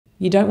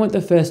You don't want the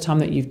first time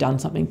that you've done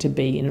something to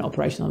be in an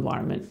operational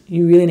environment.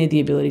 You really need the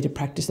ability to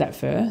practice that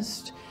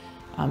first.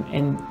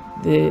 And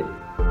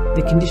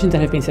the conditions that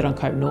have been set on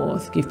Cope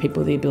North give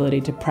people the ability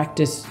to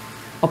practice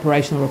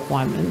operational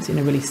requirements in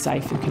a really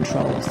safe and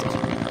controlled setting.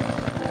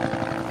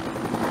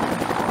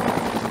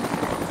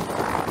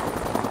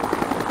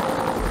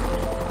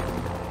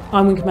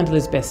 I'm Wing Commander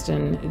Liz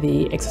Beston,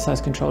 the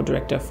Exercise Control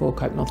Director for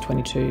Cope North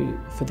 22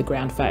 for the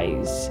ground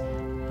phase.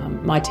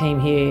 My team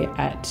here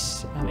at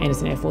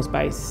Anderson Air Force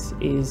Base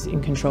is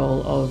in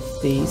control of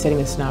the setting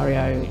the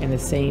scenario and the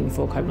scene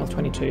for Cope North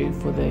 22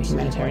 for the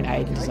humanitarian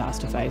aid and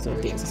disaster phase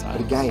of the exercise.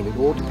 But again, it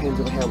all depends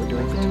on how we're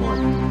doing for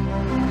time.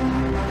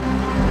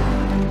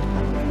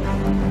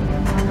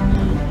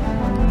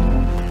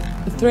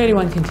 The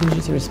 381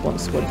 Contingency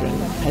Response Squadron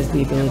has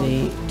the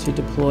ability to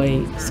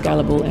deploy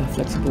scalable and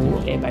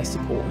flexible air-based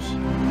support.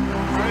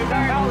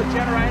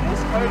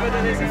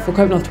 For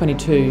Cope North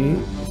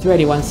 22,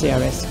 381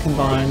 CRS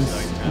combines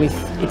with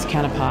its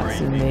counterparts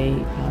in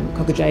the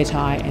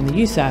Koku-Jieitai and the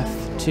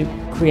USAF to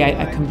create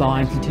a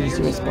combined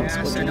contingency response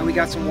squadron. So I know we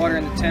got some water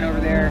in the tent over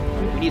there.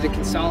 We need to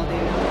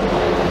consolidate.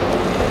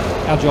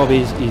 Our job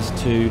is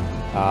to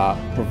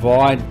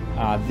provide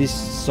this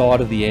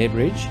side of the air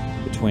bridge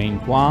between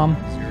Guam,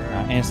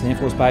 Anderson Air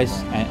Force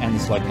Base and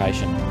this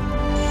location.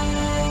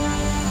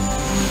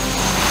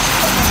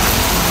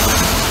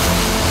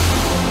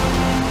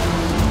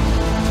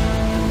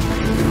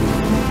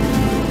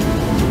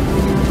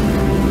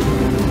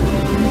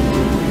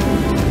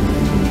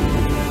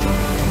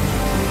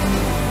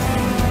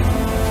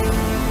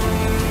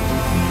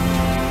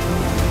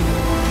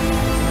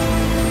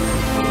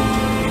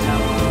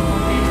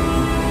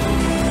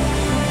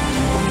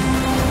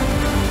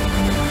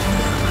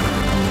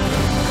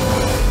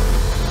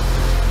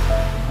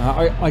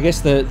 I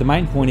guess the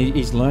main point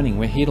is learning.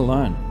 We're here to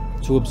learn,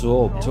 to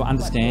absorb, to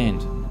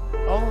understand.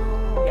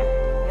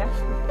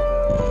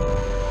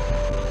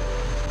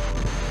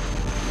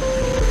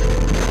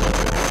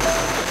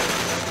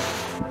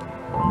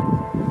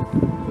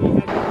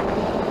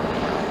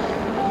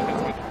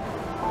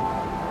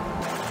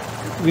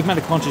 We've made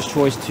a conscious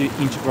choice to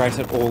integrate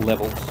at all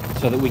levels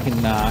so that we can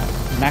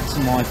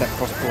maximise that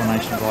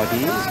cross-pollination of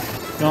ideas.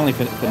 Not only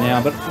for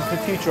now, but for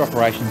future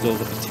operations or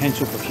the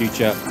potential for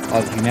future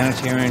either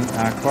humanitarian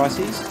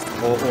crises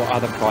or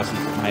other crises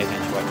that may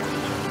eventuate in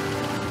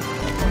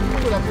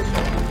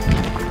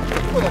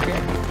the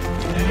future.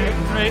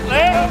 Great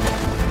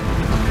left.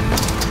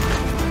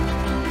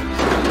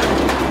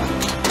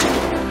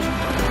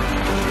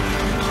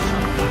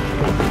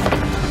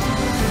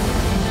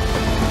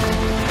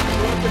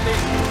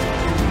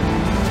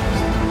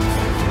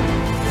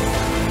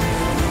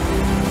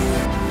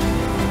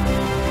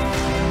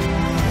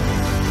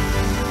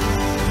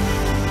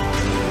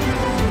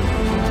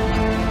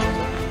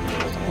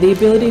 The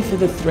ability for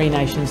the three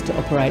nations to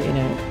operate in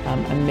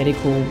a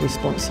medical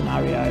response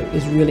scenario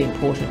is really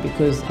important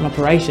because on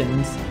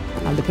operations,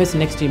 the person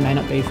next to you may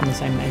not be from the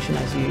same nation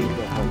as you,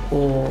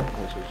 or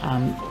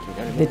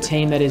the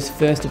team that is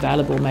first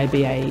available may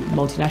be a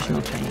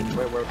multinational team.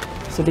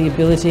 So the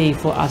ability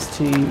for us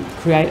to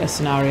create a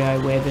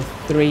scenario where the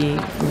three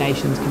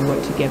nations can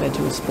work together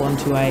to respond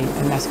to a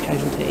mass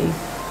casualty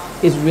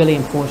is really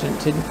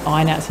important to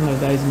iron out some of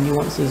those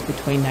nuances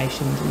between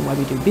nations and the way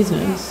we do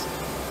business.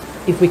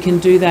 If we can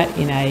do that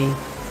in an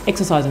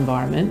exercise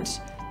environment,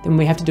 then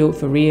we have to do it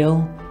for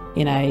real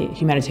in a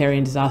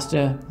humanitarian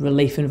disaster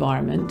relief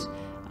environment,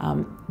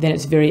 then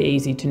it's very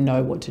easy to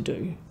know what to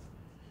do.